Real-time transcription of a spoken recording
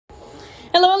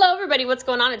everybody, what's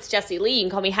going on? It's Jessie Lee. You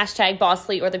can call me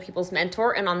 #BossLee or the People's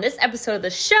Mentor. And on this episode of the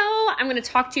show, I'm going to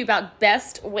talk to you about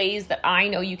best ways that I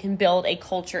know you can build a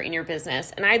culture in your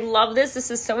business. And I love this. This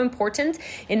is so important,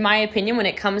 in my opinion, when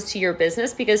it comes to your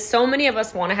business, because so many of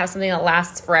us want to have something that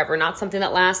lasts forever, not something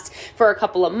that lasts for a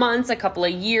couple of months, a couple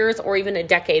of years, or even a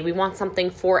decade. We want something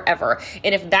forever.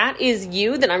 And if that is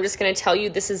you, then I'm just going to tell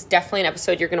you, this is definitely an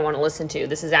episode you're going to want to listen to.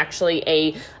 This is actually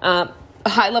a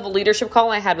high-level leadership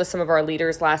call I had with some of our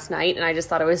leaders last night, and I just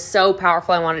thought it was so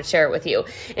powerful. I wanted to share it with you.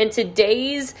 And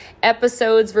today's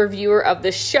episode's reviewer of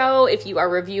the show, if you are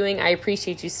reviewing, I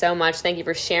appreciate you so much. Thank you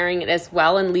for sharing it as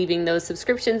well and leaving those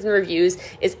subscriptions and reviews,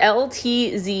 is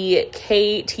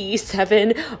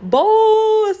LTZKT7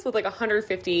 Boss with like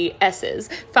 150 S's.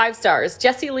 5 stars.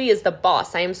 Jessie Lee is the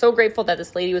boss. I am so grateful that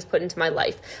this lady was put into my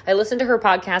life. I listen to her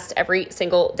podcast every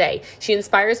single day. She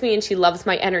inspires me and she loves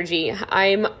my energy.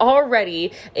 I'm already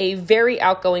a very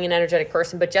outgoing and energetic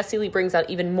person, but Jessie Lee brings out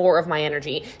even more of my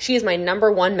energy. She is my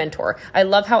number one mentor. I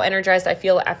love how energized I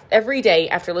feel every day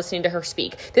after listening to her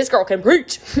speak. This girl can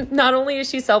preach. Not only is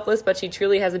she selfless, but she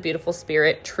truly has a beautiful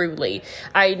spirit, truly.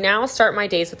 I now start my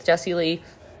days with Jessie Lee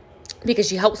because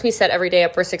she helps me set every day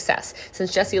up for success.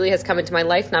 Since Jessie Lee has come into my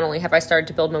life, not only have I started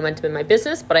to build momentum in my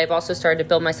business, but I've also started to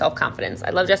build my self-confidence. I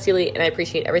love Jessie Lee, and I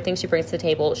appreciate everything she brings to the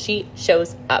table. She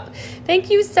shows up. Thank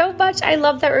you so much. I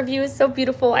love that review. It's so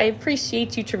beautiful. I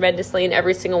appreciate you tremendously, and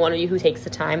every single one of you who takes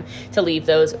the time to leave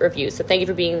those reviews. So thank you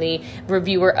for being the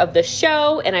reviewer of the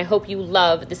show, and I hope you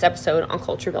love this episode on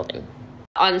culture building.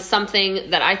 On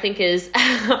something that I think is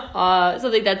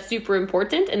something that's super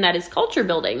important, and that is culture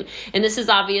building. And this is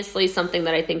obviously something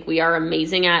that I think we are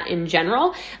amazing at in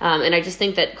general. And I just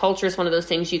think that culture is one of those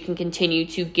things you can continue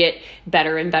to get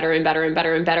better and better and better and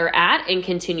better and better at and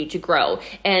continue to grow.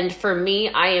 And for me,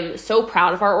 I am so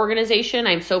proud of our organization.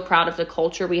 I'm so proud of the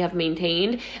culture we have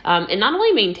maintained. And not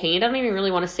only maintained, I don't even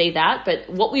really want to say that, but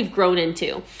what we've grown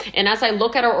into. And as I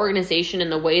look at our organization and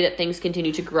the way that things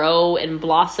continue to grow and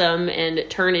blossom and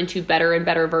turn into better and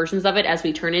better versions of it, as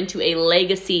we turn into a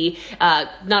legacy,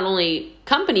 not only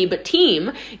company, but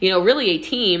team, really a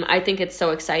team. I think it's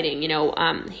so exciting.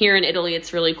 Here in Italy,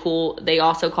 it's really cool. They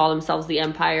also call themselves the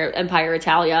Empire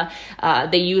Italia.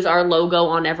 They use our logo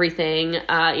on everything,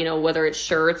 whether it's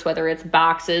shirts, whether it's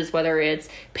boxes, whether it's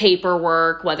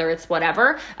paperwork, whether it's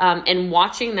whatever. And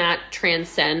watching that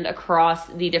transcend across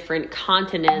the different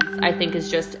continents, I think is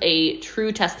just a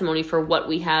true testimony for what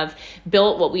we have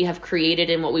built, what we have created,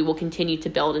 and what we will continue to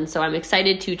build. And so I'm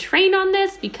excited to train on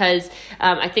this because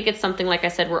I think it's something, like I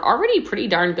said, we're already pretty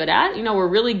darn good at. We're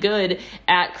really good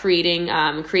at creating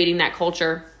that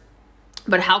culture.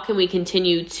 But how can we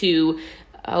continue to,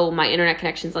 my internet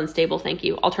connection's unstable. Thank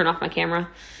you. I'll turn off my camera.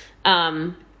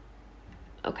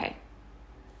 Okay.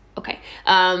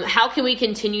 How can we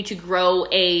continue to grow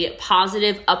a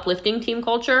positive, uplifting team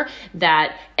culture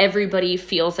that everybody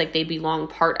feels like they belong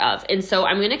part of? And so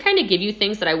I'm going to kind of give you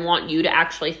things that I want you to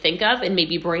actually think of and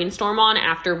maybe brainstorm on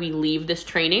after we leave this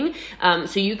training,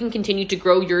 so you can continue to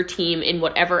grow your team in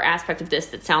whatever aspect of this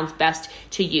that sounds best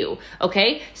to you.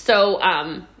 Okay. So,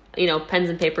 pens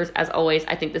and papers, as always.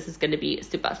 I think this is going to be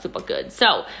super, super good.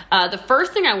 So the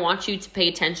first thing I want you to pay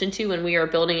attention to when we are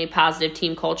building a positive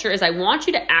team culture is I want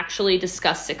you to actually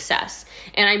discuss success.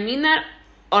 And I mean that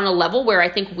on a level where I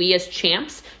think we as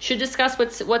champs should discuss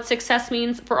what success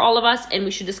means for all of us, and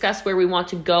we should discuss where we want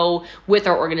to go with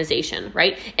our organization,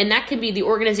 right? And that can be the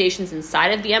organizations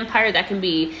inside of the empire. That can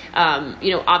be,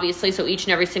 obviously, so each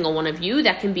and every single one of you,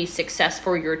 that can be success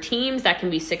for your teams. That can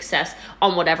be success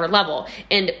on whatever level.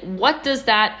 And what does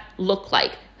that look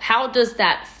like? How does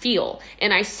that feel?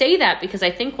 And I say that because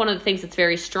I think one of the things that's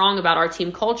very strong about our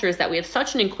team culture is that we have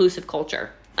such an inclusive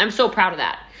culture. I'm so proud of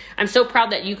that. I'm so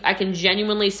proud that I can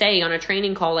genuinely say on a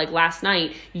training call like last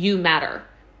night, you matter,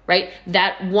 right?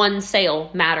 That one sale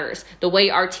matters. The way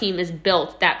our team is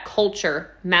built, that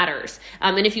culture matters.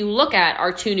 And if you look at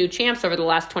our 2 new champs over the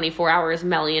last 24 hours,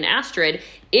 Melly and Astrid,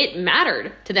 it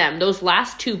mattered to them. Those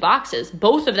last 2 boxes,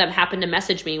 both of them happened to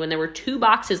message me when there were 2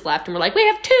 boxes left and we're like, we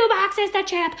have 2 boxes to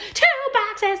champ, 2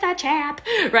 boxes to champ,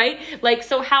 right? Like,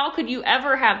 so how could you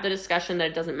ever have the discussion that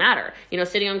it doesn't matter?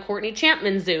 Sitting on Courtney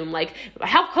Champman's Zoom, like,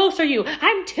 how close are you?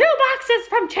 I'm 2 boxes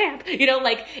from champ.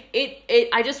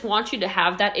 I just want you to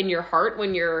have that in your heart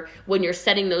when you're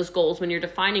setting those goals, when you're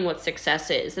defining what success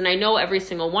is. And I know every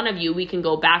single one of you, we can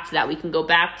go back to that. We can go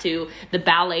back to the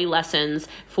ballet lessons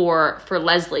for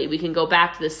Leslie. We can go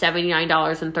back to the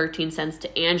 $79.13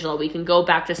 to Angela. We can go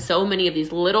back to so many of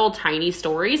these little tiny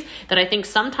stories that I think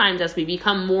sometimes as we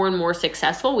become more and more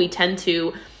successful, we tend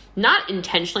to not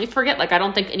intentionally forget. Like, I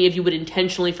don't think any of you would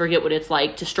intentionally forget what it's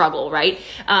like to struggle, right?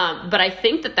 But I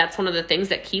think that that's one of the things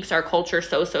that keeps our culture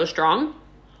so strong,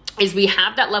 is we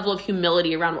have that level of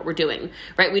humility around what we're doing,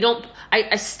 right? We don't,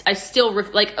 I still,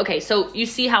 like, okay, so you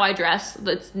see how I dress,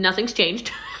 nothing's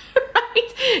changed.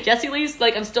 Right? Jessie Lee's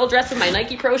like, I'm still dressed in my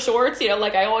Nike Pro shorts,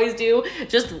 like I always do,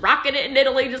 just rocking it in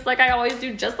Italy, just like I always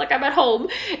do, just like I'm at home.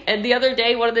 And the other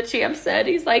day, one of the champs said,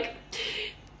 he's like,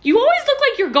 you always look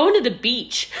like you're going to the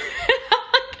beach.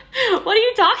 What are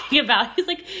you talking about? He's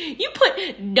like, you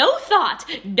put no thought,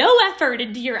 no effort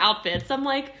into your outfits. I'm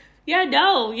like, yeah,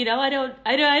 no, I don't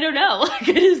know.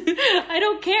 I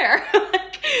don't care.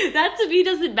 That to me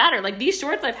doesn't matter. Like, these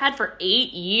shorts I've had for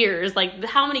 8 years. Like,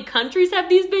 how many countries have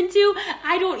these been to?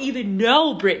 I don't even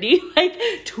know, Brittany. Like,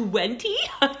 20?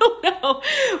 I don't know.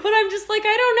 But I'm just like,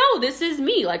 I don't know. This is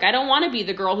me. Like, I don't want to be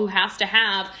the girl who has to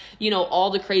have, all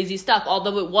the crazy stuff.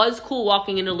 Although it was cool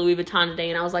walking into Louis Vuitton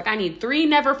today, and I was like, I need 3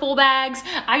 Neverfull bags.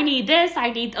 I need this.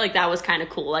 Like, that was kind of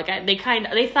cool. Like,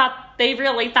 they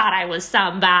really thought I was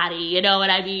somebody, you know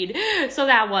what I mean? So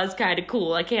that was kind of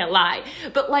cool. I can't lie.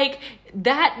 But like,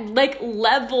 that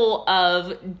level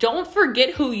of, don't forget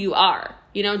who you are.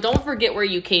 Don't forget where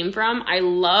you came from. I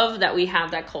love that we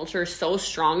have that culture so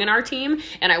strong in our team.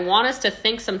 And I want us to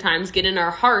think sometimes, get in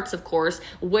our hearts, of course,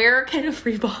 where can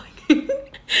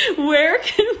where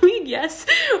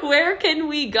can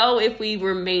we go if we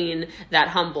remain that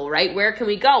humble, right? Where can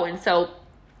we go? And so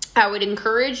I would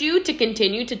encourage you to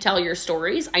continue to tell your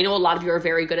stories. I know a lot of you are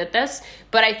very good at this,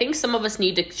 but I think some of us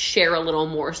need to share a little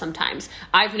more sometimes.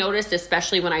 I've noticed,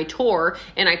 especially when I tour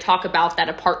and I talk about that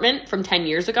apartment from 10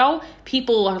 years ago,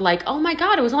 people are like, oh my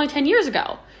God, it was only 10 years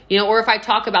ago. Or if I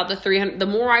talk about the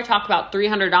more I talk about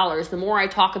 $300, the more I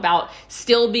talk about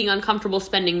still being uncomfortable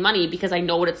spending money because I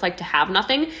know what it's like to have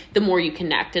nothing, the more you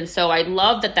connect. And so I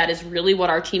love that is really what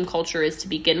our team culture is to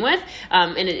begin with.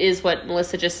 And it is what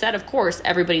Melissa just said. Of course,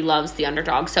 everybody loves the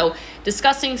underdog. So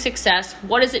discussing success,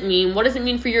 what does it mean? What does it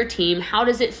mean for your team? How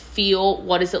does it feel?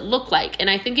 What does it look like? And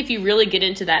I think if you really get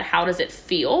into that, how does it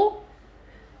feel?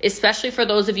 Especially for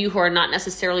those of you who are not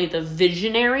necessarily the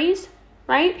visionaries,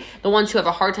 right? The ones who have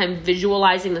a hard time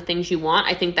visualizing the things you want,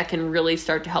 I think that can really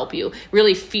start to help you.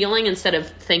 Really feeling instead of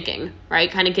thinking, right?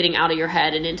 Kind of getting out of your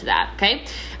head and into that, okay?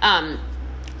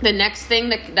 The next thing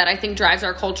that I think drives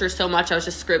our culture so much, I was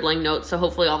just scribbling notes, so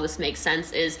hopefully all this makes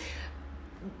sense, is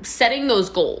setting those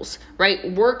goals,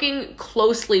 right? Working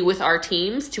closely with our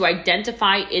teams to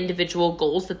identify individual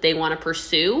goals that they want to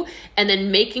pursue, and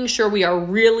then making sure we are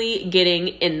really getting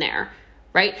in there,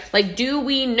 right? Like, do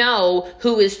we know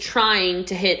who is trying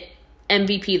to hit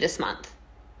MVP this month?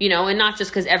 And not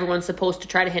just because everyone's supposed to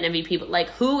try to hit MVP, but like,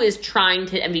 who is trying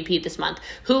to hit MVP this month?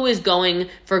 Who is going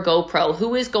for GoPro?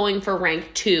 Who is going for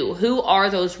rank 2? Who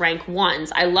are those rank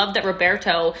 1s? I love that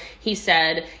Roberto, he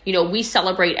said, we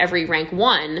celebrate every rank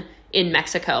 1 in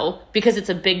Mexico because it's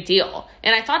a big deal.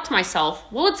 And I thought to myself,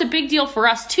 well, it's a big deal for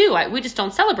us too. We just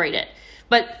don't celebrate it.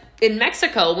 But in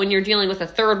Mexico, when you're dealing with a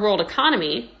third world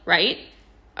economy, right?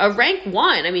 A rank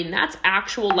 1, I mean, that's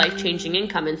actual life-changing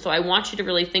income. And so I want you to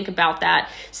really think about that,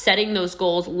 setting those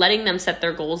goals, letting them set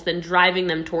their goals, then driving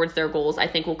them towards their goals, I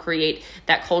think will create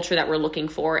that culture that we're looking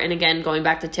for. And again, going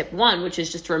back to tip 1, which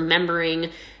is just remembering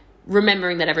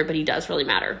that everybody does really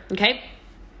matter. Okay.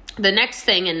 The next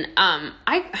thing, and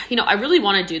I really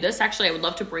want to do this. Actually, I would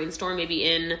love to brainstorm maybe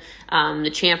in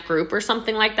the champ group or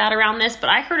something like that around this. But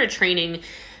I heard a training,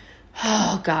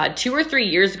 2 or 3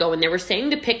 years ago, and they were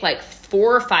saying to pick like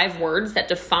 4 or 5 words that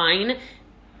define,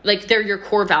 like, they're your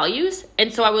core values.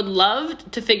 And so I would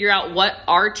love to figure out what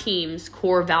our team's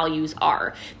core values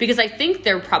are, because I think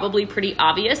they're probably pretty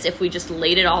obvious if we just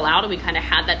laid it all out and we kind of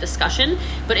had that discussion.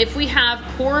 But if we have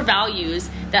core values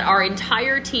that our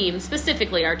entire team,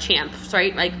 specifically our champs,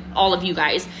 right, like all of you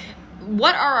guys,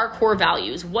 what are our core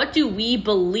values? What do we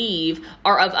believe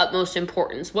are of utmost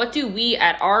importance? What do we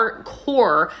at our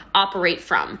core operate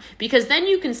from? Because then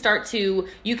you can start to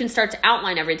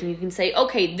outline everything. You can say,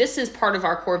 okay, this is part of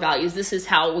our core values. This is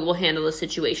how we will handle the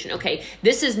situation. Okay,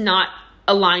 this is not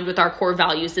aligned with our core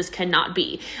values. This cannot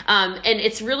be. And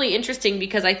it's really interesting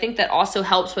because I think that also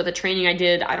helps with a training I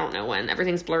did. I don't know when,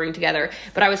 everything's blurring together,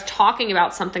 but I was talking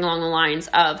about something along the lines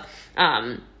of,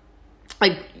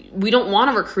 like, we don't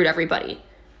want to recruit everybody,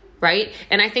 right?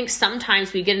 And I think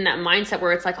sometimes we get in that mindset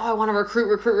where it's like, oh, I want to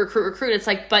recruit. It's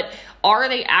like, but are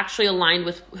they actually aligned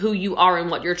with who you are and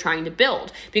what you're trying to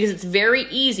build? Because it's very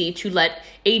easy to let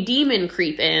a demon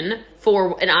creep in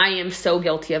and I am so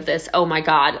guilty of this. Oh my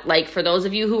God. Like for those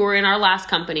of you who were in our last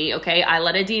company, okay, I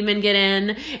let a demon get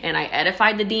in and I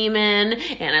edified the demon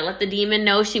and I let the demon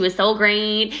know she was so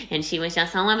great and she was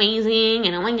just so amazing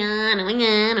and oh my God, oh my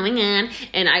God, oh my God.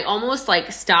 And I almost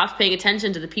like stopped paying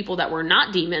attention to the people that were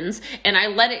not demons and I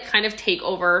let it kind of take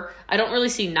over. I don't really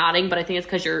see nodding, but I think it's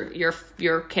because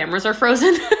your cameras are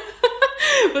frozen.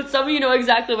 But some of you know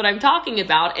exactly what I'm talking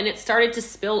about. And it started to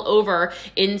spill over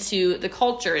into the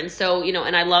culture. And so,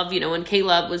 and I love, when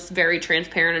Kayla was very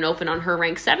transparent and open on her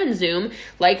rank 7 Zoom,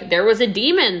 like there was a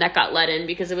demon that got let in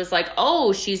because it was like,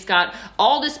 oh, she's got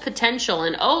all this potential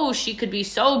and oh, she could be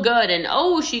so good and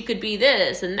oh, she could be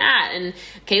this and that. And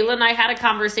Kayla and I had a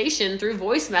conversation through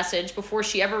voice message before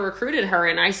she ever recruited her.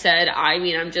 And I said,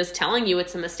 I'm just telling you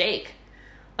it's a mistake.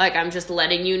 Like, I'm just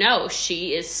letting you know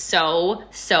she is so,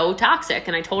 so toxic.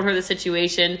 And I told her the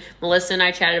situation. Melissa and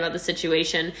I chatted about the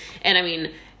situation. And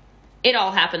it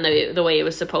all happened the way it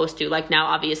was supposed to. Like now,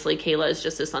 obviously, Kayla is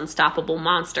just this unstoppable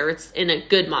monster. It's in a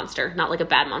good monster, not like a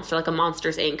bad monster, like a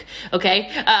Monsters Inc.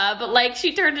 Okay. But like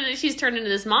she's turned into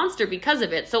this monster because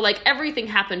of it. So like everything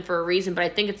happened for a reason. But I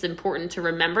think it's important to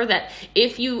remember that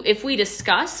if we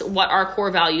discuss what our core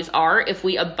values are, if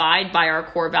we abide by our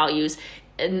core values,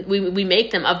 and we make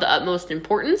them of the utmost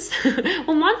importance.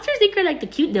 Well, Monsters Inc. are like the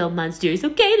cute little monsters,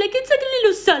 okay? Like it's like a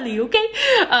little Sully, okay?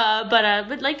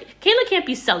 But like Kayla can't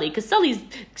be Sully because Sully's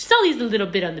a little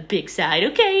bit on the big side,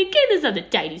 okay? Kayla's on the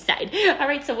tiny side. All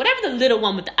right, so whatever the little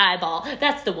one with the eyeball,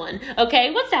 that's the one, okay?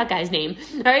 What's that guy's name?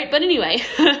 All right, but anyway,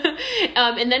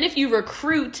 and then if you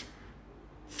recruit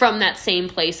from that same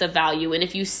place of value. And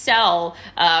if you sell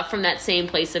from that same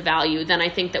place of value, then I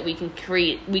think that we can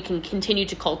continue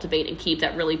to cultivate and keep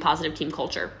that really positive team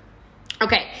culture.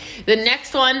 Okay, the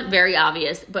next one, very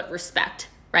obvious, but respect.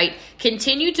 Right?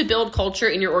 Continue to build culture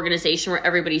in your organization where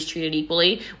everybody's treated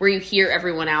equally, where you hear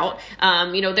everyone out.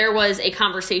 There was a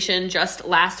conversation just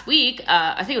last week.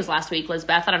 I think it was last week,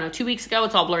 Lizbeth. I don't know, 2 weeks ago.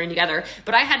 It's all blurring together.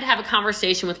 But I had to have a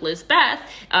conversation with Lizbeth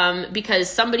because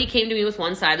somebody came to me with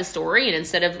one side of the story. And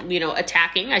instead of,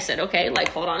 attacking, I said, okay, like,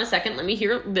 hold on a second. Let me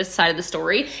hear this side of the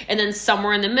story. And then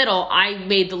somewhere in the middle, I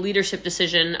made the leadership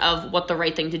decision of what the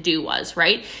right thing to do was,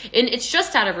 right? And it's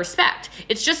just out of respect.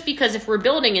 It's just because if we're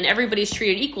building and everybody's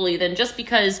treated equally, then just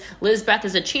because Lizbeth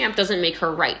is a champ doesn't make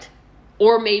her right.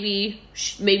 Or maybe,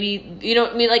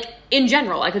 like in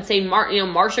general, I could say,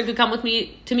 Marsha could come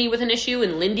to me with an issue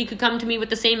and Lindy could come to me with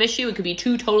the same issue. It could be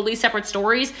 2 totally separate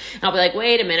stories. And I'll be like,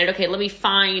 wait a minute. Okay, let me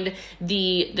find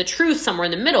the truth somewhere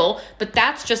in the middle. But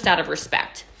that's just out of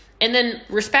respect. And then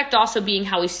respect also being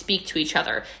how we speak to each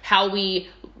other,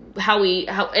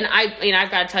 and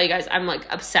I've got to tell you guys, I'm like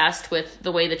obsessed with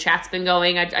the way the chat's been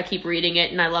going. I keep reading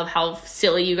it and I love how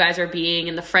silly you guys are being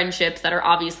and the friendships that are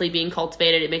obviously being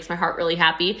cultivated. It makes my heart really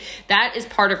happy. That is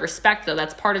part of respect though.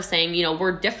 That's part of saying,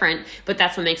 we're different, but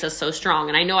that's what makes us so strong.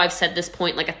 And I know I've said this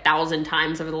point like 1,000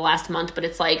 times over the last month, but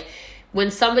it's like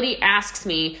when somebody asks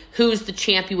me who's the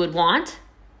champ you would want,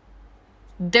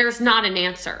 there's not an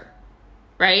answer.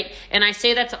 Right? And I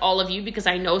say that to all of you because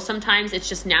I know sometimes it's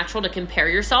just natural to compare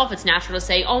yourself. It's natural to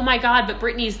say, oh my God, but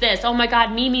Brittany's this. Oh my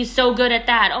God, Mimi's so good at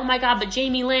that. Oh my God, but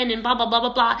Jamie Lynn and blah, blah, blah,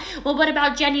 blah, blah. Well, what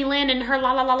about Jenny Lynn and her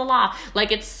la, la, la, la, la.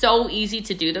 Like it's so easy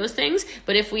to do those things.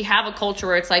 But if we have a culture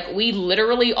where it's like, we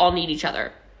literally all need each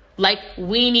other. Like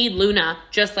we need Luna,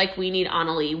 just like we need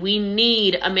Annalie. We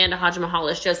need Amanda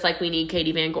Hajimahalish, just like we need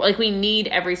Katie Van Gogh. Like we need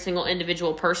every single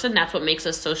individual person. That's what makes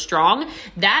us so strong.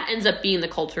 That ends up being the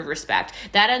culture of respect.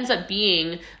 That ends up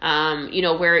being,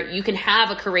 where you can have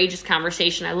a courageous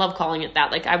conversation. I love calling it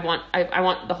that. Like I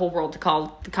want the whole world to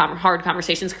call the hard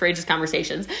conversations courageous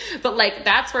conversations. But like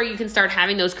that's where you can start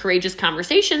having those courageous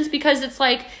conversations because it's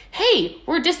like, hey,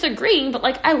 we're disagreeing, but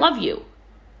like I love you,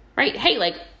 right? Hey,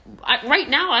 like. Right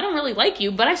now, I don't really like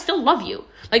you, but I still love you.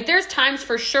 Like there's times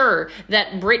for sure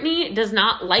that Brittany does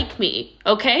not like me,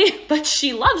 okay? But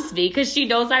she loves me because she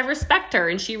knows I respect her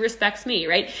and she respects me,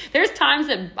 right? There's times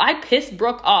that I piss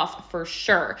Brooke off for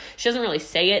sure. She doesn't really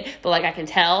say it, but like I can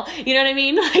tell, you know what I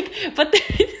mean? Like,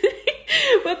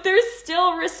 but there's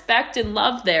still respect and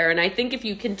love there. And I think if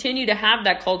you continue to have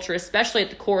that culture, especially at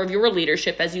the core of your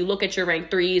leadership, as you look at your rank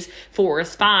 3s,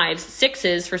 4s, 5s,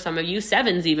 6s for some of you,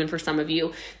 7s even for some of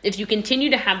you, if you continue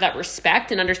to have that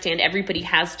respect and understand everybody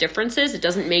has differences, it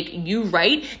doesn't make you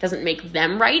right, it doesn't make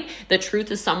them right. The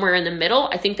truth is somewhere in the middle.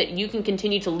 I think that you can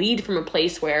continue to lead from a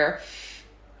place where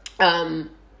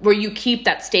you keep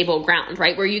that stable ground,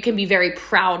 right? Where you can be very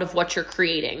proud of what you're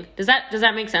creating. Does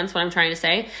that make sense what I'm trying to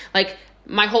say? Like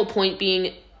my whole point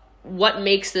being what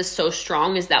makes this so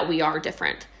strong is that we are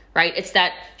different. right? It's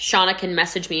that Shauna can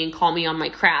message me and call me on my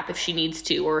crap if she needs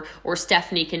to, or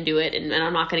Stephanie can do it and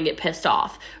I'm not going to get pissed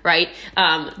off, right?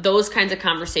 Those kinds of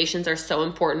conversations are so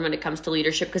important when it comes to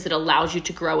leadership because it allows you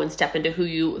to grow and step into who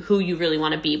you really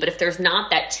want to be. But if there's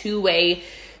not that two-way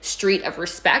street of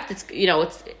respect,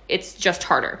 it's just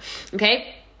harder.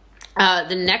 Okay.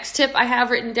 The next tip I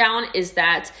have written down is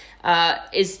that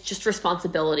is just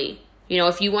responsibility.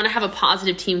 If you want to have a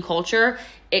positive team culture,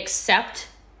 accept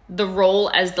the role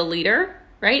as the leader,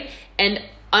 right? And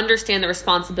understand the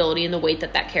responsibility and the weight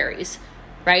that carries,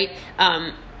 right?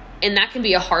 And that can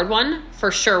be a hard one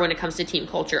for sure when it comes to team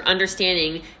culture.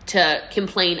 Understanding to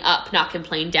complain up, not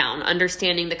complain down.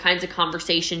 Understanding the kinds of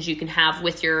conversations you can have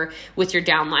with your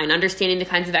downline. Understanding the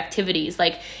kinds of activities.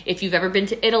 Like if you've ever been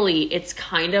to Italy, it's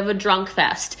kind of a drunk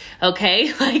fest,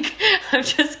 okay? Like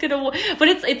but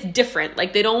it's different.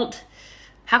 Like they don't.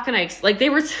 How can I, like they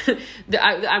were,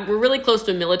 we're really close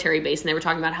to a military base and they were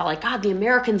talking about how like, God, the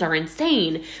Americans are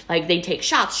insane. Like they take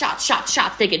shots.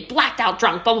 They get blacked out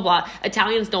drunk, blah, blah, blah.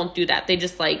 Italians don't do that. They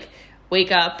just like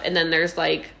wake up and then there's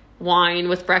like wine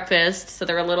with breakfast. So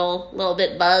they're a little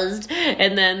bit buzzed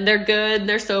and then they're good.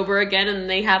 They're sober again. And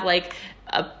they have like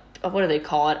what do they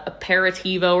call it?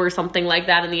 Aperitivo or something like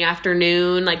that in the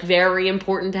afternoon. Like very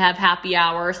important to have happy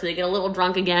hour. So they get a little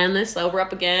drunk again, they sober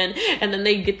up again, and then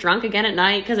they get drunk again at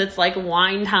night because it's like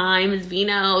wine time, it's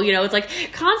vino, it's like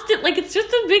constant, like it's just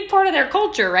a big part of their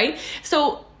culture, right?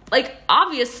 So like,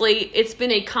 obviously it's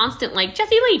been a constant like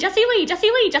Jessie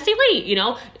Lee,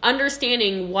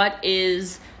 understanding what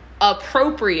is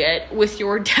appropriate with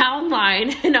your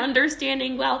downline and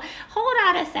understanding, well, hold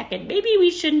on a second, maybe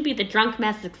we shouldn't be the drunk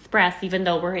mess express even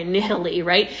though we're in Italy,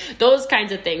 right? Those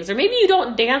kinds of things. Or maybe you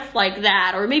don't dance like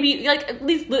that, or maybe like at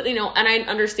least, and I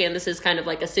understand this is kind of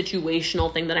like a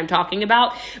situational thing that I'm talking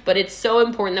about, but it's so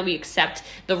important that we accept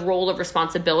the role of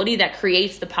responsibility that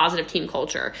creates the positive team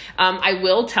culture. I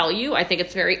will tell you, I think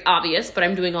it's very obvious, but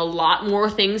I'm doing a lot more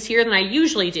things here than I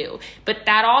usually do. But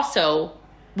that also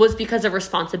was because of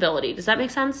responsibility. Does that make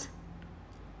sense?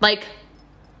 Like,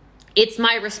 it's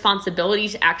my responsibility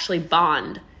to actually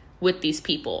bond with these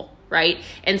people, right?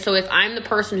 And so if I'm the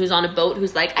person who's on a boat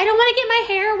who's like, I don't want to get my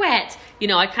hair wet,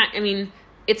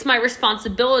 it's my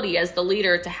responsibility as the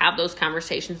leader to have those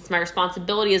conversations. It's my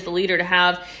responsibility as the leader to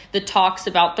have the talks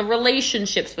about the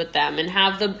relationships with them and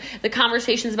have the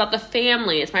conversations about the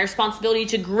family. It's my responsibility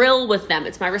to grill with them.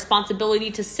 It's my responsibility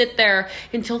to sit there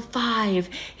until 5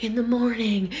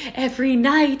 a.m. every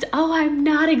night. Oh, I'm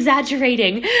not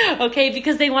exaggerating. Okay.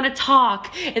 Because they want to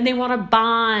talk and they want to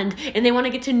bond and they want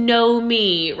to get to know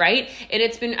me. Right. And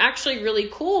it's been actually really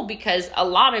cool because a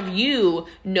lot of you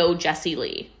know Jessie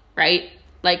Lee, right?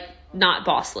 Like not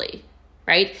Boss Lee,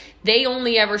 right? They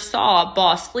only ever saw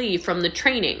Boss Lee from the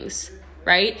trainings,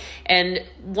 right? And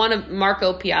one of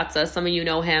Marco Piazza, some of you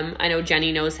know him. I know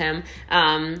Jenny knows him.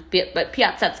 But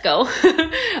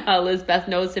Piazzetsko, Lizbeth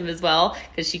knows him as well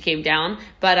because she came down.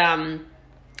 But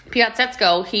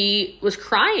Piazzetsko, he was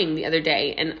crying the other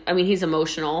day. And he's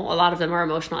emotional. A lot of them are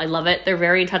emotional. I love it. They're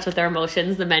very in touch with their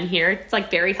emotions, the men here. It's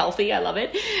like very healthy. I love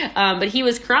it. But he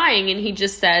was crying and he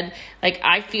just said, like,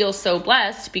 I feel so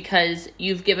blessed because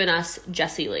you've given us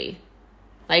Jessie Lee.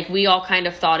 Like, we all kind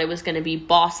of thought it was going to be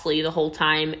Boss Lee the whole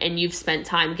time. And you've spent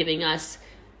time giving us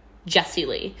Jessie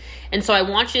Lee. And so I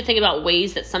want you to think about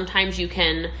ways that sometimes you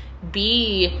can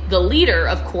be the leader,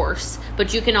 of course,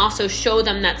 but you can also show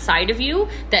them that side of you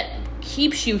that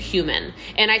keeps you human.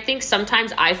 And I think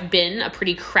sometimes I've been a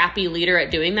pretty crappy leader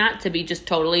at doing that, to be just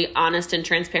totally honest and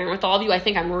transparent with all of you. I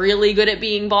think I'm really good at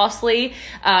being Boss Lee,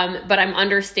 but I'm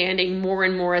understanding more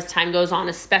and more as time goes on,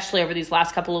 especially over these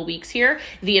last couple of weeks here,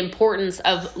 the importance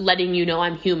of letting you know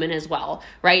I'm human as well,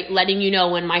 right? Letting you know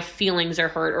when my feelings are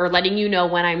hurt, or letting you know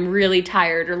when I'm really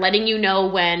tired, or letting you know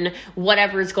when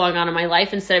whatever is going on in my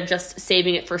life, instead of just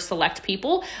saving it for select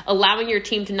people, allowing your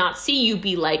team to not see you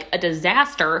be like a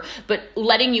disaster, but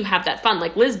letting you have that fun.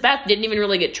 Like Lizbeth didn't even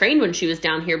really get trained when she was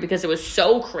down here because it was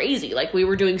so crazy. Like we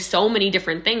were doing so many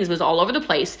different things, it was all over the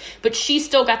place, but she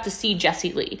still got to see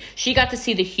Jessie Lee. She got to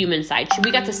see the human side. We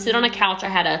got to sit on a couch. I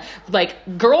had a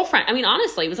girlfriend.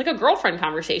 Honestly, it was like a girlfriend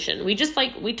conversation. We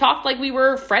talked like we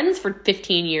were friends for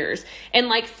 15 years. And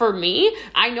like for me,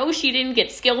 I know she didn't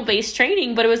get skill-based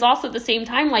training, but it was also at the same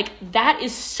time, like that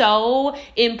is so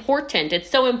important. It's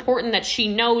so important that she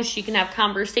knows she can have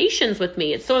conversations with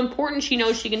me. It's so important she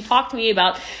knows she can talk to me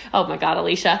about, oh my God,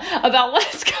 Alicia, about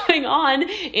what's going on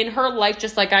in her life,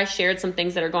 just like I shared some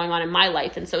things that are going on in my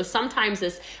life. And so sometimes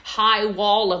this high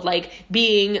wall of like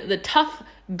being the tough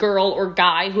girl or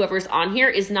guy, whoever's on here,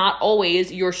 is not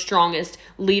always your strongest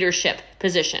leadership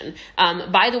position.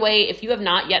 By the way, if you have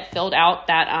not yet filled out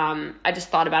that, I just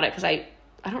thought about it because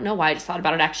I don't know why I just thought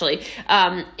about it actually.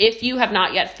 If you have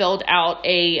not yet filled out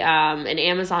an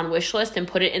Amazon wish list and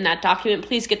put it in that document,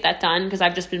 please get that done, because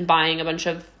I've just been buying a bunch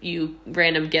of you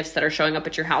random gifts that are showing up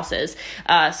at your houses.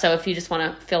 So if you just want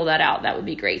to fill that out, that would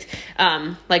be great.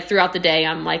 Like throughout the day,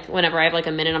 I'm like, whenever I have like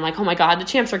a minute, I'm like, oh my God, the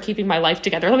champs are keeping my life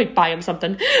together. Let me buy them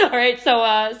something. All right.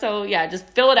 So yeah, just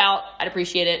fill it out. I'd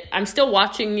appreciate it. I'm still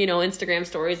watching, Instagram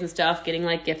stories and stuff, getting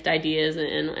like gift ideas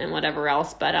and whatever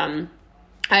else. But,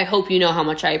 I hope you know how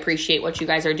much I appreciate what you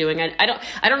guys are doing. I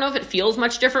don't know if it feels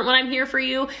much different when I'm here for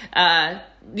you. You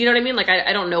know what I mean? Like,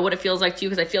 I don't know what it feels like to you,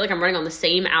 because I feel like I'm running on the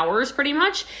same hours pretty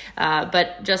much.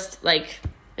 But just like,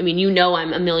 I'm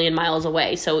a million miles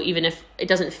away. So even if it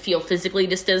doesn't feel physically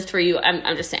distanced for you,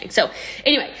 I'm just saying. So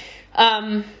anyway,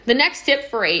 the next tip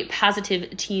for a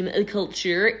positive team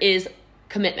culture is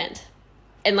commitment.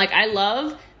 And like, I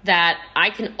love that I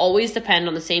can always depend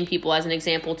on the same people, as an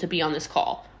example, to be on this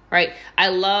call. Right. I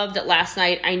love that last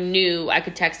night I knew I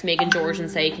could text Megan George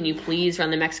and say, can you please run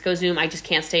the Mexico Zoom? I just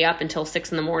can't stay up until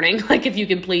 6 a.m. Like, if you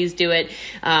can please do it,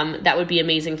 that would be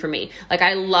amazing for me. Like,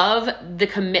 I love the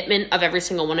commitment of every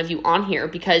single one of you on here,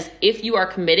 because if you are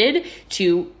committed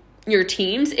to your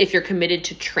teams, if you're committed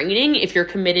to training, if you're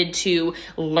committed to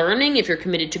learning, if you're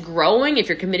committed to growing, if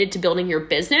you're committed to building your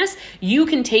business, you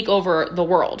can take over the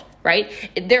world,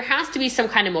 right? There has to be some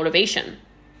kind of motivation.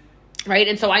 Right.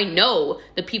 And so I know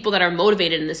the people that are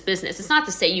motivated in this business. It's not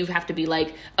to say you have to be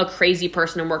like a crazy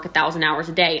person and work 1,000 hours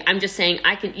a day. I'm just saying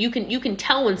you can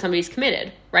tell when somebody's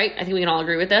committed, right? I think we can all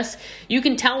agree with this. You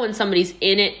can tell when somebody's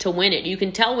in it to win it. You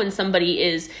can tell when somebody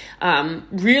is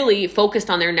really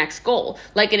focused on their next goal.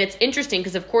 Like, and it's interesting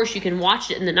because of course you can watch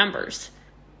it in the numbers.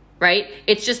 Right?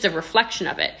 It's just a reflection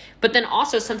of it. But then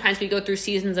also sometimes we go through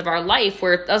seasons of our life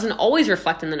where it doesn't always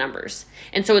reflect in the numbers.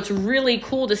 And so it's really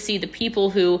cool to see the people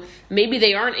who maybe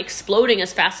they aren't exploding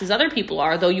as fast as other people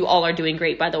are, though you all are doing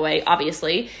great, by the way,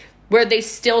 obviously, where they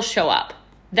still show up.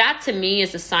 That to me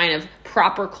is a sign of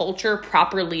proper culture,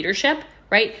 proper leadership,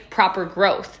 right? Proper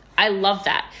growth. I love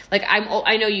that. Like,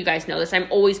 I know you guys know this. I'm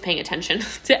always paying attention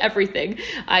to everything.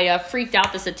 I freaked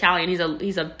out this Italian.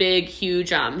 He's a big, huge,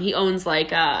 he owns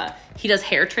like, he does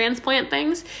hair transplant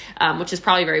things, which is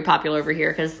probably very popular over here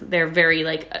because they're very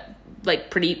like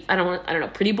pretty, I don't know,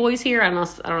 pretty boys here. I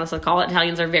don't know what to call it.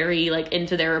 Italians are very like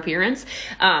into their appearance.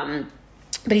 But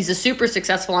he's a super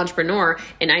successful entrepreneur,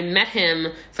 and I met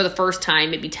him for the first time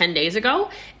maybe 10 days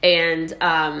ago, and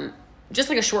just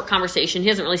like a short conversation. He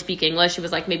doesn't really speak English. It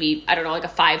was like maybe, I don't know, like a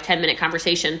 5-10 minute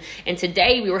conversation. And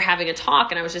today we were having a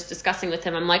talk, and I was just discussing with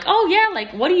him. I'm like, oh yeah,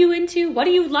 like, what are you into? What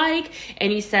do you like? And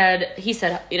he said, he's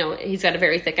got a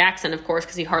very thick accent, of course,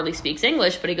 because he hardly speaks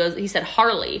English, but he said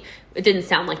Harley. It didn't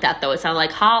sound like that though. It sounded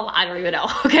like I don't even know.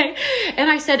 Okay.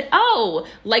 And I said, oh,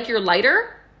 like your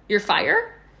lighter, your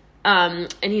fire.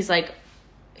 And he's like,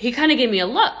 he kind of gave me a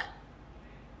look.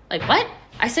 Like, what?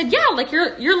 I said, yeah, like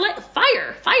your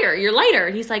fire, your lighter.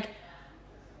 And he's like,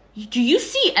 do you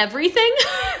see everything?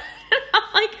 And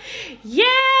I'm like, yeah,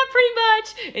 pretty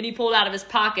much. And he pulled out of his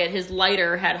pocket, his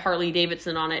lighter had Harley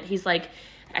Davidson on it. He's like,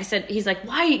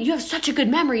 why? You have such a good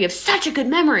memory. You have such a good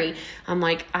memory. I'm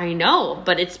like, I know,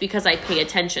 but it's because I pay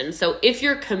attention. So if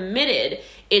you're committed,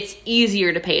 it's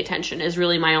easier to pay attention is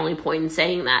really my only point in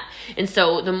saying that. And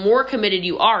so the more committed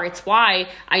you are, it's why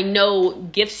I know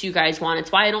gifts you guys want.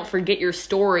 It's why I don't forget your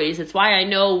stories. It's why I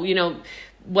know,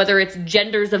 whether it's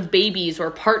genders of babies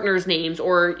or partners' names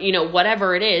or,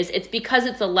 whatever it is, it's because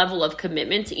it's a level of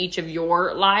commitment to each of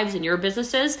your lives and your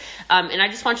businesses. And I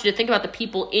just want you to think about the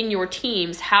people in your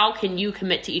teams. How can you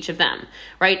commit to each of them,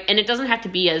 right? And it doesn't have to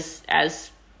be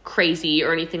as crazy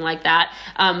or anything like that.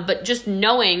 But just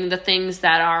knowing the things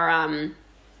that are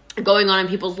going on in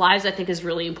people's lives, I think is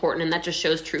really important. And that just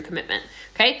shows true commitment.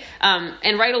 Okay.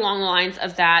 And right along the lines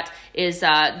of that is,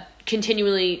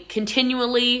 continually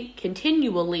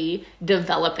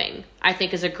developing, I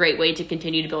think is a great way to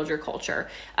continue to build your culture.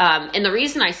 And the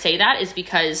reason I say that is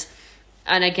because,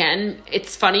 and again,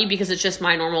 it's funny because it's just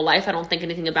my normal life. I don't think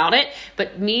anything about it,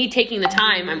 but me taking the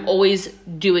time, I'm always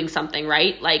doing something,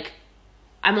 right? Like,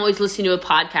 I'm always listening to a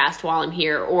podcast while I'm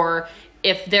here, or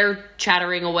if they're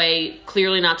chattering away,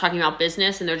 clearly not talking about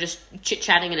business, and they're just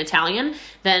chit-chatting in Italian,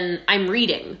 then I'm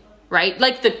reading, right?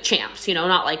 Like the champs,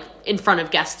 not like in front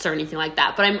of guests or anything like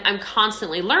that, but I'm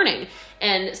constantly learning.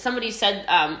 And somebody said,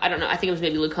 I don't know, I think it was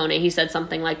maybe Lucone, he said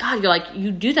something like, God,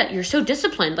 you do that, you're so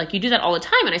disciplined, like you do that all the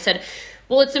time. And I said,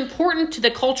 well, it's important to the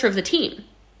culture of the team.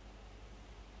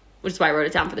 which is why I wrote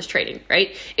it down for this training,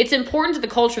 right? It's important to the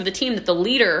culture of the team that the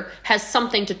leader has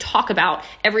something to talk about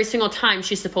every single time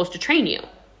she's supposed to train you,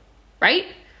 right?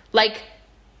 Like,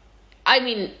 I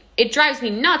mean, it drives me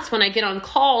nuts when I get on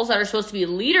calls that are supposed to be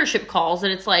leadership calls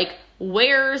and it's like,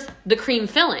 where's the cream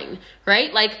filling,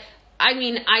 right? Like, I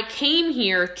mean, I came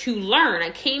here to learn.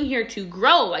 I came here to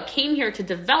grow. I came here to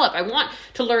develop. I want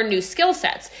to learn new skill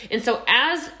sets. And so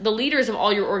as the leaders of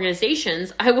all your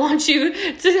organizations, I want you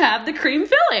to have the cream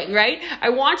filling, right?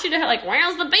 I want you to have, like,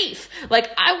 where's the beef?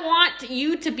 Like, I want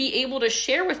you to be able to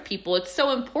share with people. It's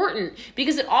so important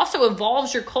because it also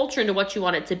evolves your culture into what you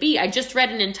want it to be. I just read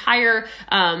an entire,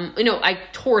 I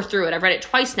tore through it. I've read it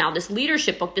twice now. This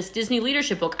leadership book, this Disney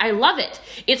leadership book. I love it.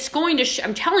 It's going to,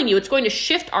 I'm telling you, it's going to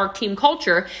shift our team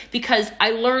culture because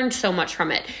I learned so much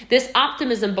from it. This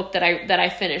optimism book that I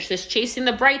finished, this Chasing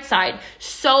the Bright Side,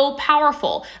 so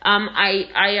powerful.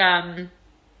 I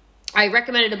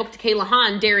recommended a book to Kayla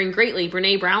Hahn, Daring Greatly,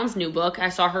 Brene Brown's new book. I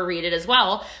saw her read it as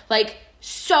well. Like,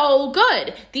 so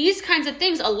good. These kinds of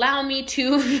things allow me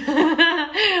to,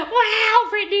 wow,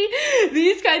 Brittany,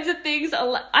 these kinds of things.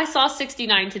 I saw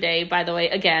 69 today, by the way,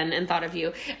 again, and thought of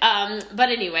you. But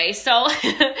anyway, so,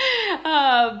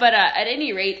 at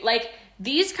any rate, like,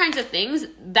 these kinds of things,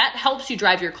 that helps you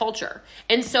drive your culture.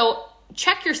 And so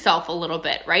check yourself a little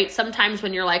bit, right? Sometimes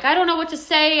when you're like, I don't know what to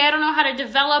say, I don't know how to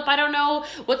develop, I don't know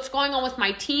what's going on with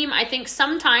my team. I think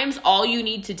sometimes all you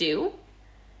need to do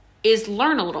is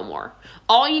learn a little more.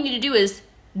 All you need to do is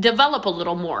develop a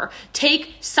little more.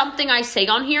 Take something I say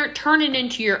on here, turn it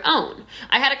into your own.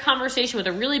 I had a conversation with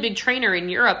a really big trainer in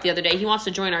Europe the other day. He wants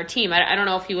to join our team. I don't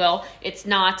know if he will. It's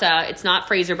not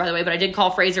Fraser, by the way, but I did call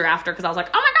Fraser after because I was like,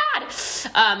 oh my God.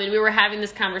 And we were having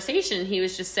this conversation. He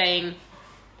was just saying,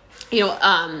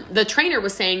 the trainer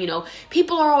was saying,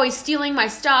 people are always stealing my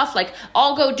stuff. Like,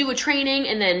 I'll go do a training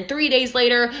and then 3 days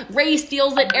later, Ray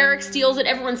steals it, Eric steals it,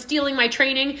 everyone's stealing my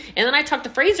training. And then I talked to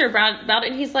Fraser about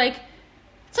it and he's like,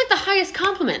 it's like the highest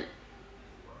compliment.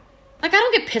 Like, I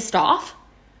don't get pissed off.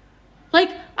 Like,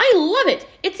 I love it.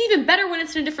 It's even better when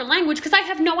it's in a different language because I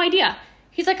have no idea.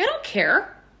 He's like, I don't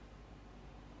care.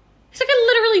 He's like, I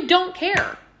literally don't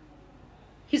care.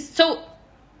 So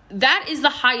that is the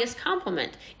highest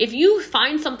compliment. If you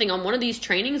find something on one of these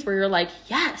trainings where you're like,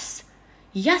 yes,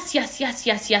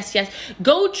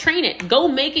 go train it. Go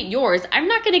make it yours. I'm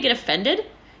not going to get offended.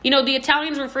 The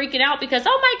Italians were freaking out because,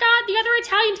 oh my God, the other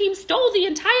Italian team stole the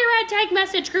entire AdTag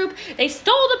message group. They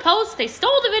stole the posts. They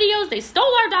stole the videos. They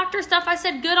stole our doctor stuff. I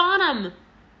said, good on them.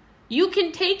 You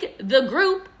can take the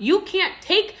group. You can't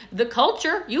take the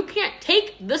culture. You can't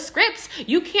take the scripts.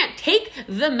 You can't take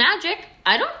the magic.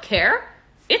 I don't care.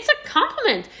 It's a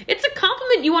compliment. It's a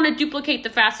compliment you want to duplicate the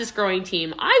fastest growing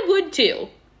team. I would too,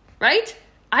 right?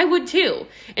 I would too.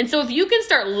 And so if you can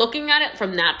start looking at it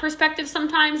from that perspective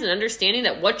sometimes and understanding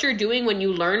that what you're doing when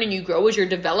you learn and you grow is you're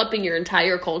developing your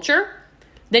entire culture,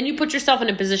 then you put yourself in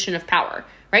a position of power,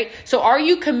 right? So are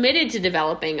you committed to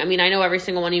developing? I mean, I know every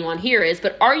single one of you on here is,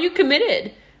 but are you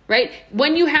committed, right?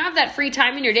 When you have that free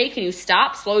time in your day, can you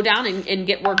stop, slow down, and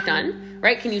get work done,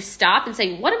 right? Can you stop and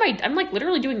say, I'm like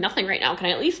literally doing nothing right now. Can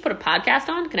I at least put a podcast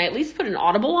on? Can I at least put an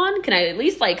Audible on? Can I at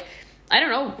least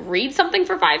read something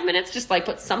for 5 minutes? Just like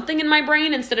put something in my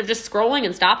brain instead of just scrolling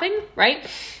and stopping, right?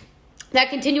 That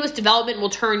continuous development will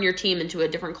turn your team into a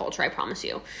different culture, I promise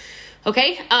you.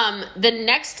 Okay. The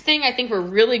next thing I think we're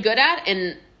really good at,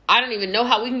 and I don't even know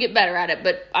how we can get better at it,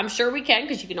 but I'm sure we can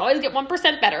because you can always get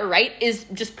 1% better, right? Is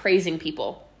just praising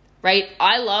people, right?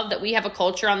 I love that we have a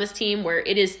culture on this team where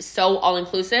it is so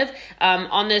all-inclusive.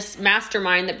 On this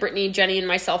mastermind that Brittany, Jenny, and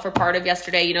myself were part of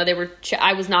yesterday,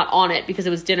 I was not on it because it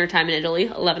was dinner time in Italy,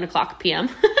 11 o'clock p.m.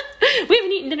 We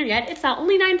haven't eaten dinner yet. It's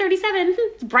only 9:37.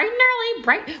 It's bright and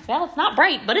early. Well, it's not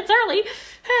bright, but it's early.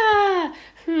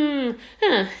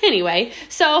 Anyway,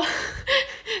 so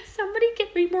somebody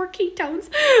get me more ketones.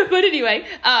 But anyway,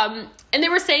 and they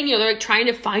were saying, they're like trying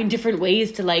to find different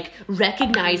ways to like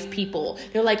recognize people.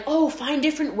 They're like, oh, find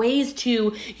different ways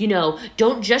to,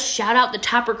 don't just shout out the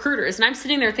top recruiters. And I'm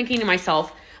sitting there thinking to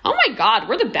myself, oh my God,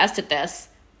 we're the best at this.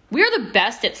 We are the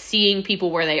best at seeing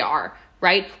people where they are.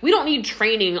 Right? We don't need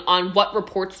training on what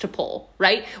reports to pull,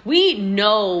 right? We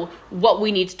know what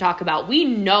we need to talk about. We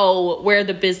know where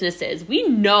the business is. We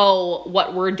know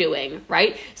what we're doing,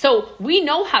 right? So we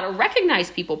know how to recognize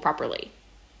people properly,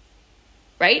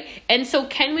 right? And so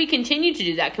can we continue to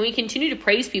do that? Can we continue to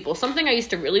praise people? Something I used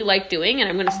to really like doing, and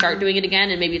I'm going to start doing it again,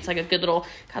 and maybe it's like a good little,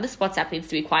 God, this WhatsApp needs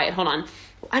to be quiet. Hold on.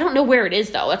 I don't know where it is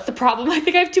though. That's the problem. I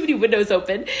think I have too many windows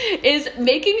open, is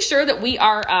making sure that we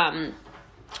are,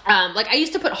 like I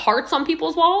used to put hearts on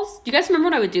people's walls. Do you guys remember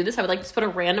when I would do this? I would like just put a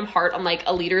random heart on like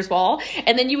a leader's wall,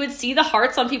 and then you would see the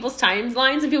hearts on people's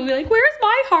timelines, and people would be like, "Where's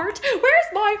my heart? Where's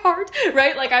my heart?"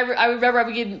 Right? Like I remember I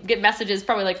would get messages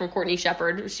probably like from Courtney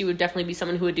Shepherd. She would definitely be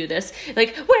someone who would do this.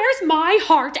 Like, "Where's my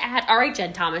heart at?" All right,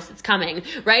 Jen Thomas, it's coming,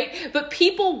 right? But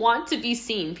people want to be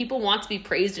seen. People want to be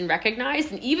praised and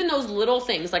recognized, and even those little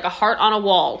things like a heart on a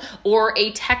wall, or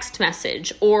a text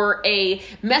message, or a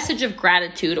message of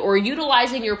gratitude, or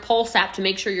utilizing your Pulse app to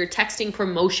make sure you're texting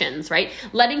promotions, right?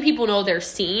 Letting people know they're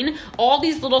seen. All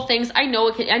these little things. I know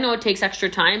it takes extra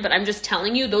time, but I'm just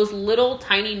telling you, those little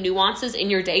tiny nuances in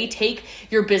your day take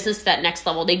your business to that next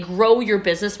level. They grow your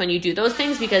business when you do those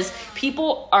things, because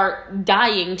people are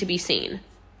dying to be seen,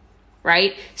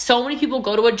 right? So many people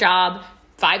go to a job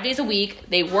 5 days a week,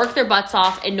 they work their butts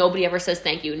off, and nobody ever says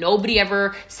thank you. Nobody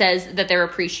ever says that they're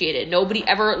appreciated. Nobody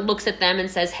ever looks at them and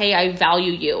says, "Hey, I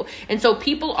value you." And so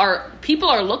people are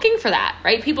looking for that,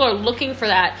 right? People are looking for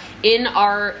that in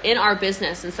our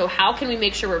business. And so how can we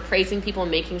make sure we're praising people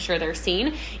and making sure they're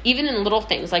seen, even in little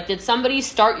things? Like, did somebody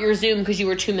start your Zoom because you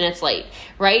were 2 minutes late,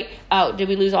 right? Oh, did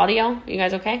we lose audio? You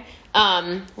guys okay?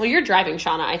 Well, you're driving,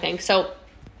 Shauna, I think. So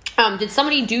did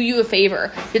somebody do you a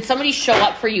favor? Did somebody show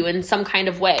up for you in some kind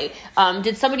of way?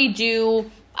 Did somebody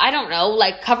do, I don't know,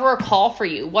 like cover a call for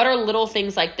you? What are little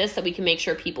things like this that we can make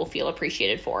sure people feel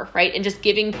appreciated for, right? And just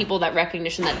giving people that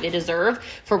recognition that they deserve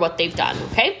for what they've done,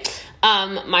 okay?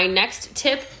 My next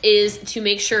tip is to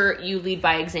make sure you lead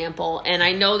by example. And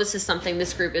I know this is something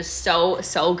this group is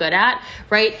so good at,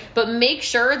 right? But make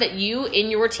sure that you in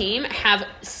your team have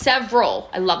several,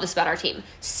 I love this about our team,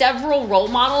 several role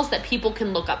models that people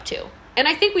can look up to. And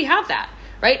I think we have that.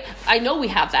 Right? I know we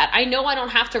have that. I know I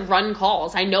don't have to run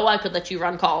calls. I know I could let you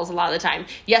run calls a lot of the time.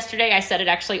 Yesterday, I said it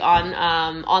actually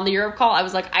on the Europe call. I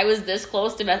was like, I was this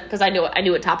close to, because I knew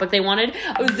what topic they wanted.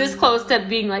 I was this close to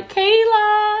being like,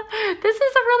 "Kayla, this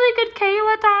is a really good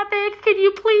Kayla topic. Can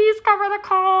you please cover the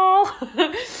call?"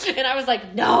 And I was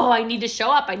like, no, I need to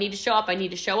show up. I need to show up. I need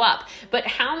to show up. But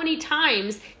how many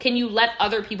times can you let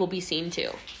other people be seen too?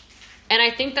 And I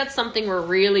think that's something we're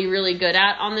really, really good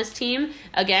at on this team,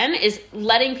 again, is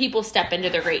letting people step into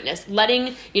their greatness,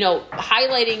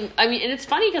 highlighting. I mean, and it's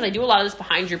funny because I do a lot of this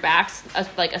behind your backs,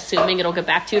 like assuming it'll get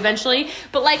back to you eventually.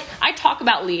 But like, I talk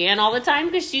about Leanne all the time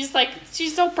because she's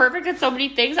so perfect at so many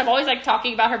things. I'm always like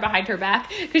talking about her behind her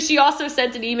back, because she also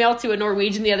sent an email to a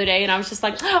Norwegian the other day, and I was just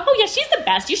like, "Oh yeah, she's the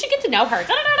best. You should get to know her."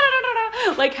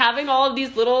 Like having all of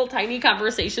these little tiny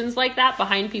conversations like that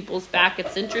behind people's back.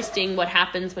 It's interesting what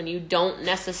happens when you don't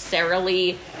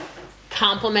necessarily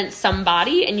compliment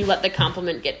somebody and you let the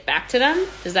compliment get back to them.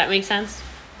 Does that make sense?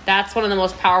 That's one of the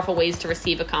most powerful ways to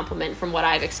receive a compliment from what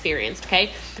I've experienced,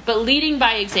 okay? But leading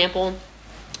by example,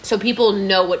 so people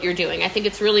know what you're doing. I think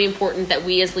it's really important that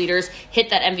we as leaders hit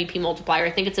that MVP multiplier.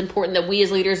 I think it's important that we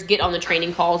as leaders get on the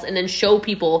training calls and then show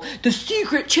people the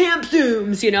secret champ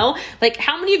Zooms, Like,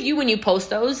 how many of you, when you post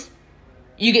those,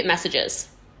 you get messages?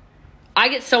 I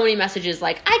get so many messages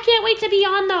like, "I can't wait to be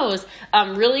on those."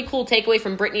 Really cool takeaway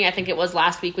from Brittany, I think it was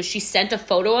last week, was she sent a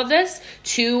photo of this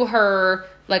to her,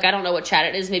 like, I don't know what chat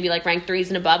it is, maybe like rank 3s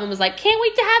and above, and was like, "Can't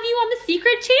wait to have you on the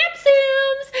secret champ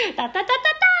Zooms. Da, da, da,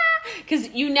 da, da." Because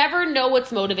you never know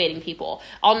what's motivating people.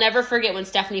 I'll never forget when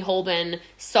Stephanie Holben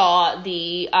saw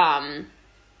the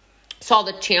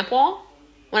champ wall,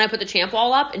 when I put the champ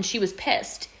wall up, and she was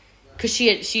pissed because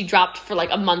she dropped for like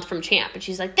a month from champ, and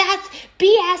she's like, "That's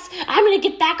BS. I'm gonna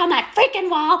get back on that freaking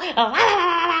wall."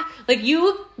 Like,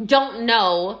 you don't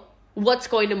know what's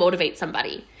going to motivate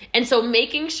somebody. And so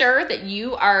making sure that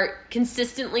you are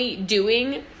consistently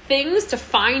doing things to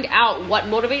find out what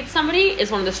motivates somebody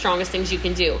is one of the strongest things you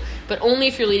can do, but only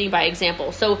if you're leading by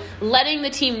example. So letting the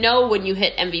team know when you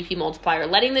hit MVP multiplier,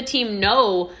 letting the team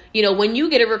know, when you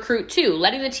get a recruit too,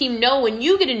 letting the team know when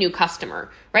you get a new customer,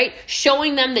 right?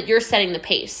 Showing them that you're setting the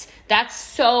pace. That's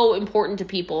so important to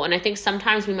people. And I think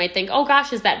sometimes we might think, "Oh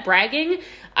gosh, is that bragging?"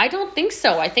 I don't think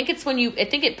so. I think it's I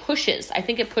think it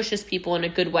pushes people in a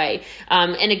good way.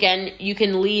 And again, you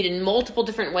can lead in multiple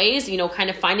different ways, kind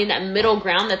of finding that middle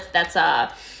ground that's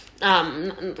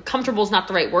comfortable is not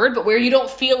the right word, but where you don't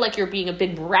feel like you're being a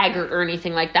big braggart or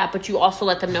anything like that, but you also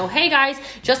let them know, "Hey guys,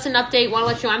 just an update, want to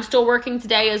let you know I'm still working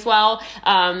today as well.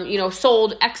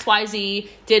 Sold XYZ,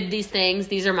 did these things,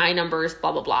 these are my numbers,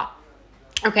 blah, blah, blah."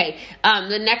 Okay,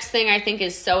 the next thing I think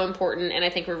is so important, and I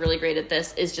think we're really great at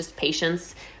this, is just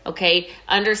patience, okay?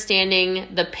 Understanding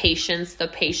the patience,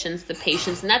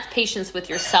 and that's patience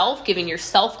with yourself, giving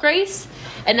yourself grace,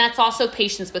 and that's also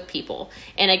patience with people.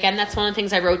 And again, that's one of the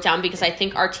things I wrote down because I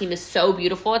think our team is so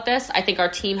beautiful at this. I think our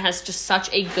team has just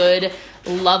such a good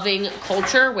loving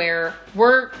culture where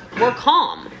we're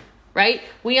calm, right?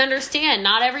 We understand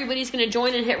not everybody's going to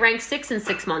join and hit rank 6 in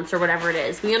 6 months or whatever it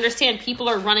is. We understand people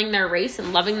are running their race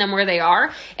and loving them where they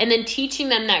are, and then teaching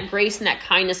them that grace and that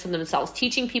kindness of themselves.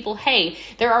 Teaching people, hey,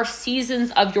 there are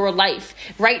seasons of your life.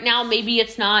 Right now, maybe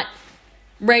it's not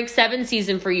rank 7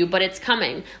 season for you, but it's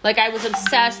coming. Like I was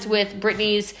obsessed with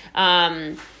Brittany's,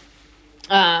 rank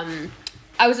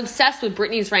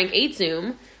 8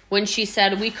 Zoom when she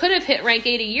said we could have hit rank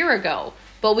 8 a year ago,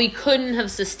 but we couldn't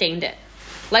have sustained it.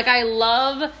 Like I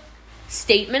love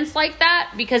statements like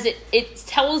that because it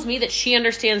tells me that she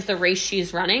understands the race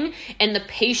she's running and the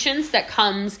patience that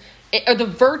comes, or the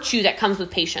virtue that comes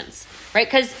with patience, right?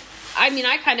 Because I mean,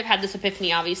 I kind of had this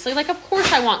epiphany, obviously. Like, of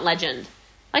course I want legend.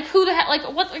 Like, who the heck, like,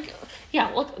 what, like, yeah,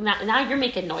 look, now you're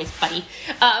making noise, buddy.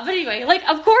 But anyway, like,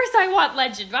 of course I want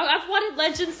legend. I've wanted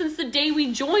legend since the day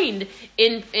we joined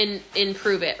in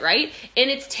Prove It, right? And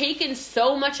it's taken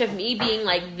so much of me being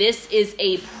like, this is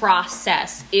a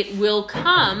process. It will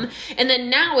come. And then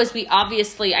now as we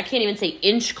obviously, I can't even say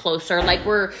inch closer, like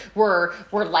we're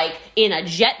like in a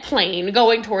jet plane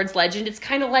going towards legend. It's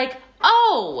kind of like,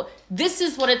 oh, this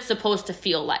is what it's supposed to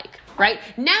feel like. Right?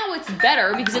 Now it's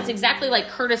better because it's exactly like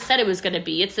Curtis said it was going to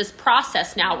be. It's this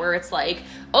process now where it's like,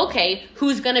 okay,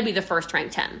 who's going to be the first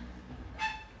rank 10?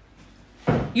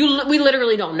 We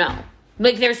literally don't know.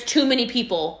 Like there's too many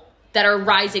people that are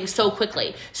rising so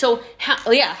quickly. So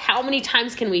how many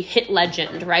times can we hit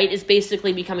legend, right? Is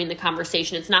basically becoming the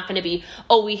conversation. It's not going to be,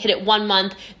 oh, we hit it 1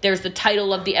 month. There's the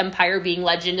title of the empire being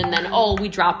legend. And then, oh, we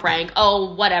drop rank.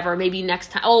 Oh, whatever. Maybe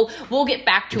next time. Oh, we'll get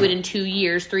back to it in 2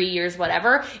 years, 3 years,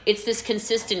 whatever. It's this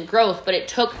consistent growth, but it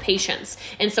took patience.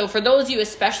 And so for those of you,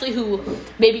 especially who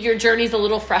maybe your journey's a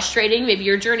little frustrating, maybe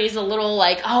your journey's a little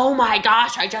like, oh my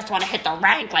gosh, I just want to hit the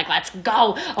rank. Like, let's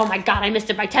go. Oh my God, I missed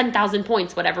it by 10,000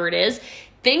 points, whatever it is.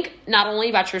 Think not only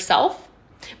about yourself,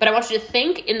 but I want you to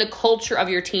think in the culture of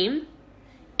your team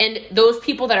and those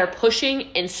people that are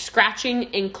pushing and scratching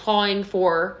and clawing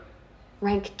for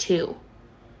rank 2,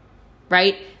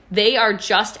 right? They are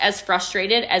just as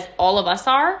frustrated as all of us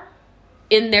are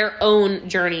in their own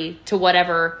journey to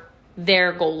whatever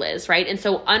their goal is, right? And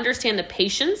so understand the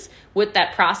patience with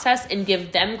that process and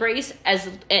give them grace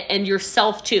and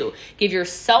yourself too. Give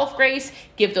yourself grace,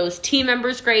 give those team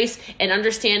members grace, and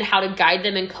understand how to guide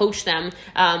them and coach them.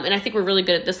 And I think we're really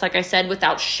good at this, like I said,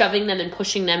 without shoving them and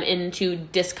pushing them into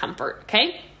discomfort,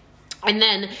 okay? And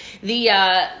then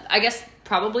I guess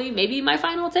probably maybe my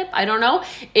final tip, I don't know.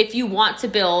 If you want to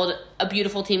build a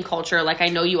beautiful team culture, like I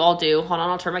know you all do, hold on,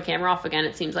 I'll turn my camera off again.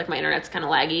 It seems like my internet's kind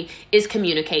of laggy, is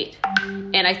communicate.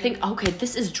 And I think, okay,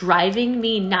 this is driving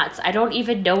me nuts. I don't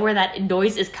even know where that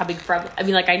noise is coming from. I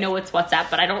mean, like I know it's WhatsApp,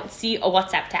 but I don't see a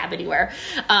WhatsApp tab anywhere.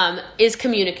 Is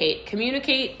communicate,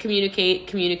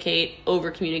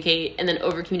 over communicate, and then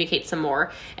over communicate some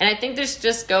more. And I think this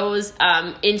just goes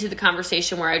into the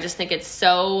conversation where I just think it's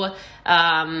so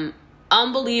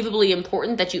unbelievably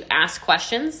important that you ask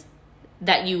questions,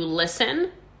 that you listen,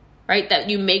 right? That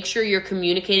you make sure you're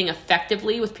communicating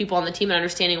effectively with people on the team and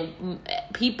understanding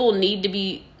people need to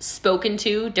be spoken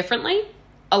to differently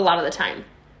a lot of the time,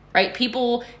 right?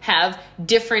 People have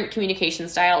different communication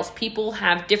styles. People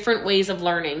have different ways of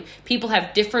learning. People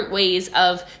have different ways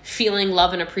of feeling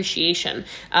love and appreciation.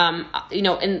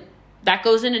 And that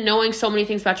goes into knowing so many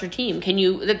things about your team.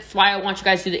 That's why I want you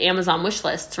guys to do the Amazon wish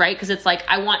lists, right? Because it's like,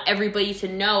 I want everybody to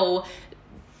know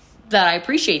that I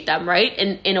appreciate them, right?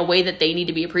 In a way that they need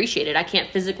to be appreciated. I can't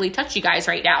physically touch you guys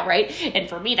right now, right? And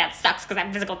for me, that sucks because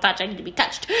I'm physical touch. I need to be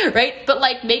touched, right? But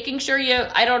like making sure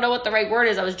I don't know what the right word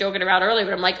is. I was joking around earlier,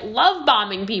 but I'm like love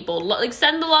bombing people. Like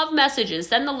send the love messages,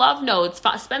 send the love notes,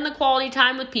 spend the quality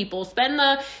time with people, doing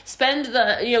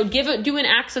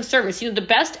acts of service. The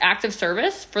best act of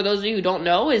service, for those of you who don't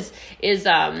know, is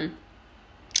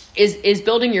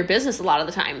building your business a lot of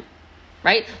the time.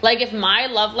 Right? Like if my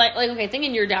love, okay, think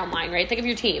in your downline, right? Think of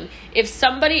your team.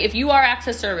 If you are acts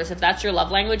of service, if that's your love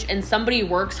language and somebody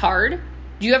works hard,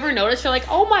 do you ever notice you're like,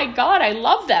 oh my God, I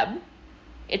love them?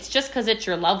 It's just because it's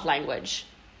your love language,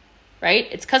 right?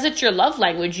 It's because it's your love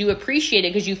language. You appreciate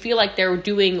it because you feel like they're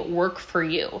doing work for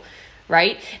you,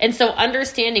 right? And so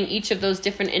understanding each of those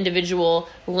different individual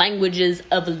languages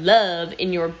of love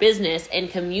in your business and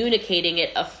communicating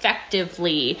it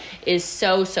effectively is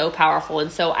so, so powerful. And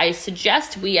so I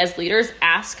suggest we as leaders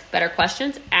ask better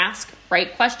questions, ask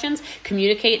right questions,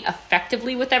 communicate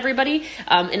effectively with everybody,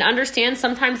 and understand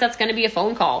sometimes that's going to be a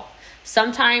phone call.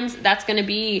 Sometimes that's going to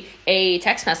be a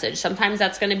text message. Sometimes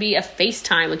that's going to be a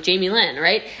FaceTime with Jamie Lynn,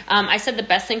 right? I said the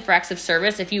best thing for acts of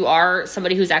service, if you are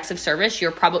somebody who's acts of service,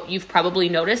 you've probably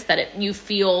noticed that you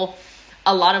feel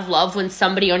a lot of love when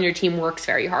somebody on your team works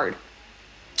very hard.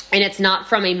 And it's not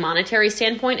from a monetary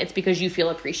standpoint. It's because you feel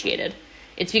appreciated.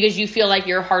 It's because you feel like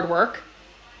your hard work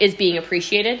is being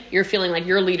appreciated. You're feeling like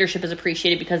your leadership is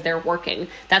appreciated because they're working.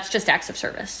 That's just acts of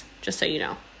service, just so you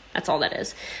know. That's all that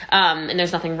is. And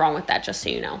there's nothing wrong with that, just so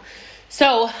you know.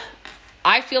 So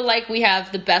I feel like we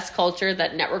have the best culture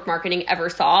that network marketing ever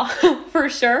saw, for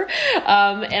sure.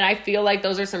 And I feel like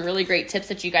those are some really great tips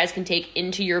that you guys can take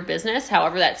into your business,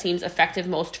 however that seems effective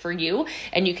most for you.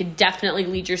 And you can definitely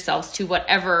lead yourselves to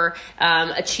whatever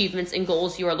achievements and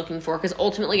goals you are looking for. Because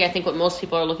ultimately, I think what most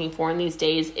people are looking for in these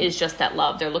days is just that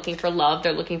love. They're looking for love,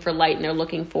 they're looking for light, and they're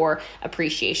looking for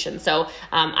appreciation. So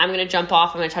I'm going to jump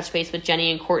off. I'm going to touch base with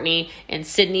Jenny and Courtney and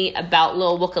Sydney about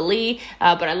Lil Wooka Lee.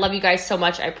 But I love you guys so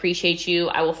much. I appreciate you.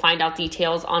 I will find out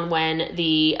details on when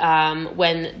the I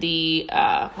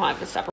have to stop